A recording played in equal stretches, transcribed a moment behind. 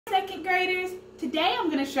second graders. Today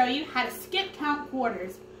I'm going to show you how to skip count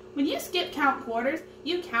quarters. When you skip count quarters,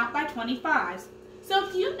 you count by 25s. So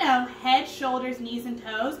if you know head, shoulders, knees, and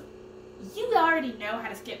toes, you already know how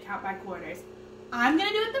to skip count by quarters. I'm going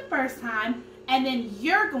to do it the first time, and then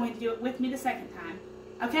you're going to do it with me the second time.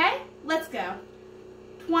 Okay? Let's go.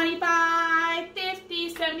 25, 50,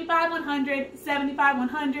 75, 100, 75,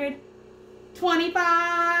 100.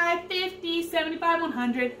 25, 50, 75,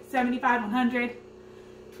 100, 75, 100.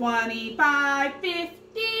 25, 50,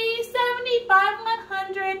 75,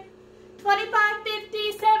 100. 25,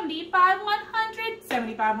 50, 75, 100,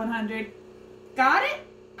 75, 100. Got it?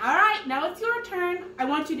 Alright, now it's your turn. I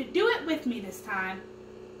want you to do it with me this time.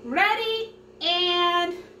 Ready?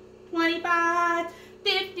 And 25,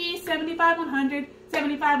 50, 75, 100,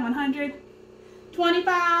 75, 100.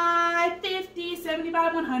 25, 50,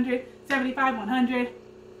 75, 100, 75, 100.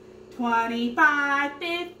 25,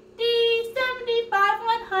 50, 75,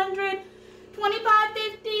 100. 25,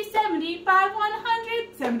 50, 75,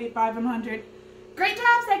 100, 75, 100. Great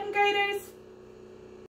job, second graders!